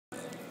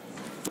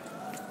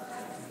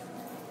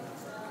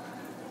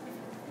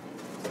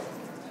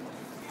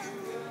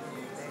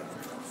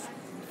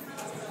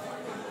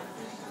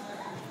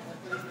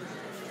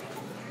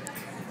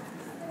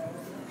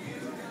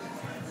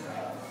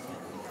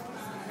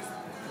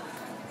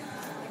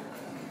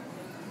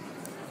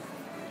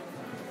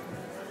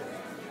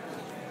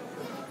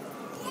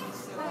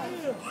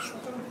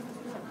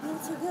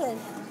Good.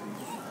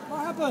 What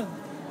happened?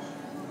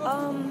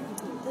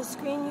 The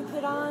screen you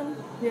put on.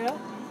 Yeah.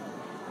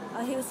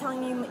 He was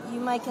telling me you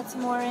might get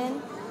some more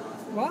in.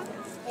 What?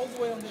 All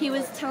the way on the He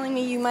was telling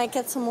me you might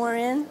get some more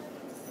in.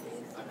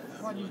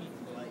 What do you mean?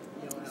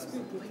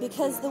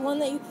 Because the one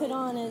that you put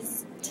on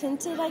is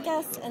tinted, I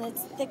guess, and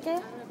it's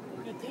thicker.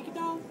 Yeah, take it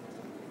down.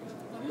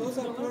 Those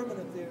are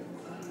permanent there.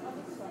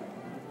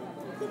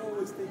 You can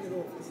always take it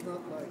off. It's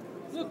not like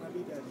it's gonna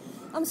be that.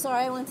 I'm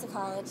sorry, I went to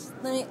college.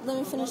 Let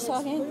me finish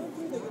talking.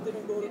 You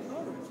didn't go to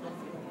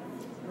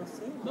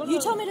college.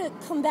 You told me to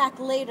come back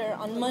later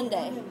on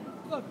Monday.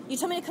 You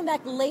told me to come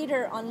back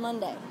later on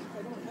Monday.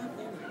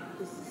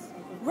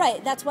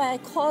 Right, that's why I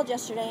called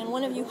yesterday, and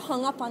one of you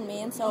hung up on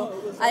me, and so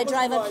I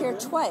drive up here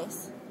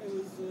twice.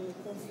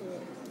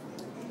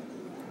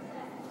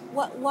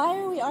 What? Why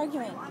are we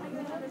arguing?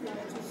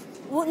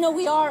 Well, no,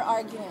 we are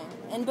arguing.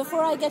 And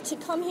before I get to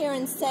come here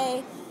and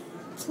say,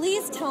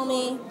 please tell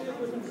me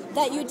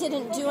that you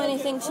didn't do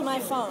anything to my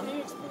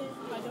phone.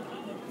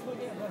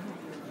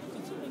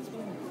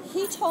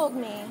 He told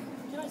me,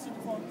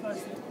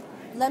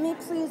 let me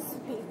please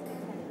speak.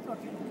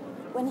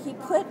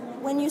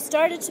 When you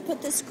started to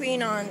put the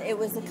screen on, it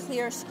was a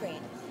clear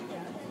screen.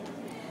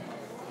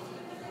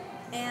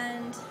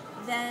 And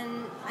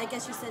then I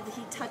guess you said that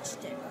he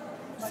touched it.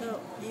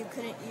 So you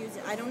couldn't use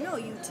it. I don't know.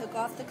 You took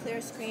off the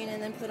clear screen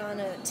and then put on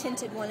a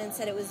tinted one and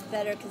said it was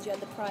better because you had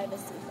the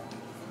privacy.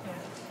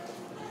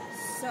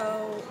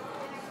 So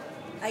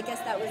I guess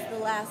that was the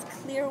last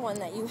clear one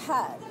that you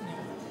had.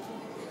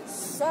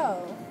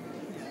 So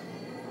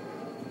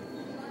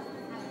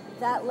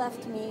that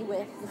left me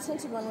with the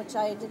tinted one, which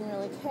I didn't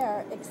really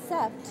care,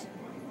 except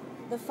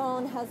the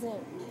phone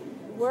hasn't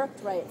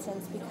worked right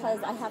since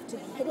because I have to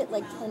hit it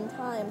like 10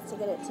 times to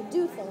get it to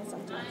do things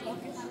sometimes.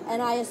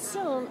 And I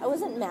assume, I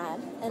wasn't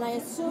mad, and I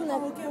assume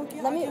that,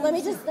 let me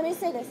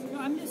say this.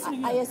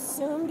 I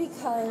assume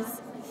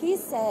because he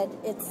said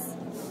it's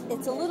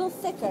a little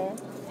thicker,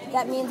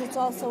 that means it's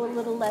also a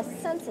little less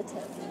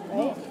sensitive,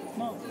 right?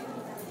 No.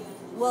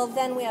 Well,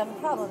 then we have a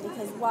problem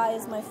because why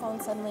is my phone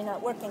suddenly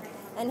not working?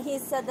 And he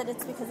said that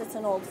it's because it's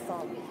an old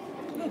phone.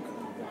 Look,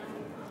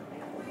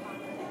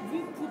 we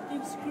put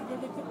in screen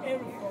protected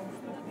airphones,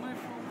 but my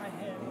phone I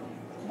have.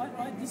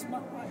 This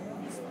one I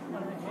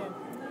have.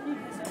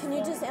 Can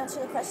you just answer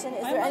the question?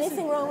 Is there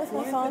anything wrong with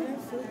my phone?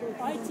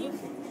 I think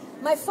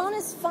my phone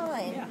is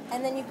fine,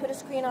 and then you put a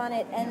screen on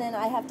it, and then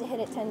I have to hit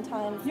it 10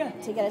 times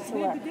to get it to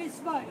work. Maybe that's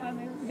why. I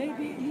mean,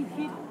 maybe you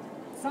hit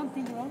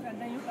something wrong, and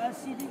then you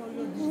LCD or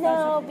your display.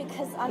 No,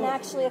 because I'm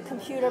actually a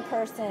computer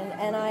person,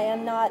 and I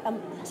am not a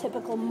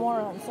typical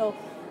moron. So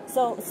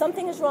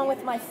something is wrong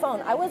with my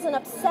phone. I wasn't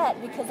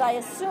upset because I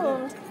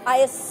assumed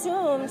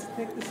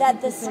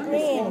that the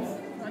screen.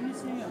 I'm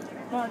listening.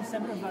 No, I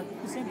understand, but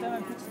at the same time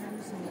I'm fixing and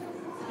listening.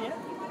 Yeah.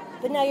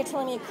 But now you're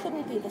telling me it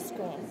couldn't be the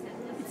screen.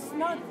 It's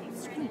not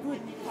screen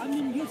good. I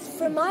mean, you.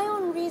 For my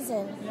own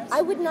reason,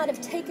 I would not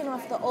have taken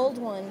off the old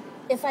one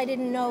if I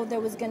didn't know there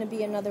was going to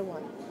be another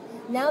one.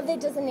 Now there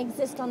doesn't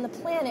exist on the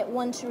planet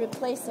one to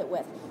replace it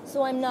with.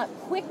 So I'm not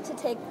quick to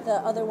take the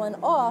other one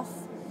off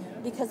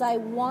because I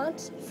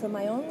want, for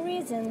my own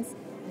reasons,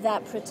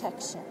 that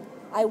protection.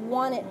 I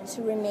want it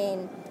to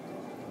remain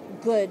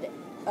good,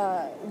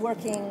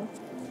 working,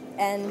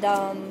 and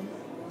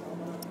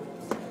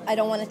I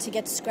don't want it to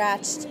get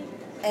scratched.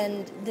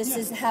 And this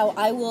is how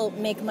I will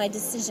make my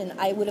decision.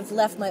 I would have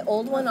left my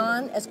old one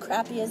on, as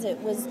crappy as it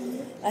was.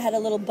 I had a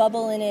little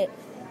bubble in it.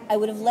 I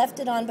would have left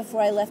it on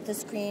before I left the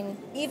screen,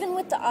 even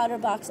with the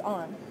OtterBox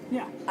on.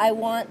 Yeah. I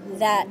want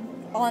that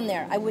on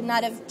there. I would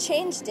not have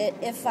changed it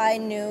if I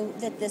knew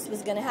that this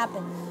was going to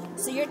happen.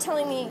 So you're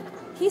telling me,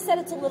 he said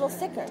it's a little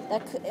thicker.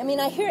 I mean,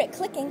 I hear it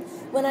clicking.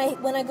 When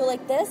I go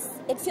like this,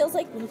 it feels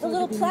like the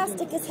little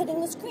plastic is hitting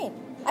the screen.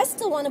 I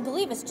still want to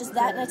believe it's just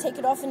that, and I take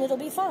it off and it'll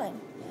be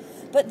fine.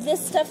 But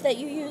this stuff that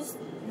you use,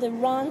 the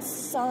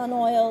Ronson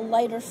oil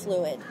lighter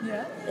fluid,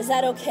 is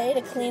that okay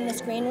to clean the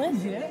screen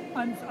with? Yeah,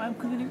 I'm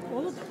cleaning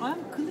all of.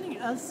 I'm cleaning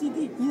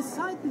LCD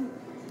inside.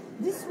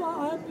 This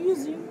one I'm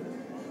using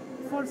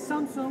for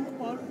Samsung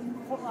or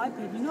for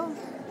iPad. You know,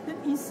 then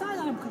inside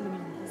I'm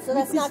cleaning. So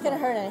that's not going to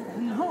hurt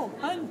anything. No,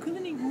 I'm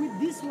cleaning with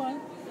this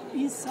one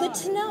inside. Good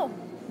to know.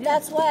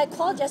 That's why I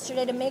called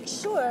yesterday to make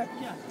sure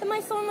that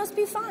my phone must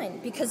be fine,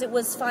 because it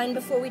was fine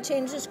before we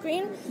changed the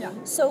screen. Yeah.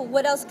 So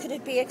what else could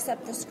it be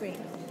except the screen?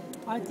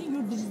 I think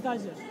your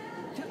digitizer.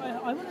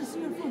 I want to see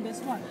your phone. That's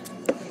why.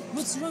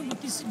 What's wrong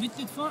with this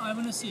phone? I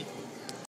want to see.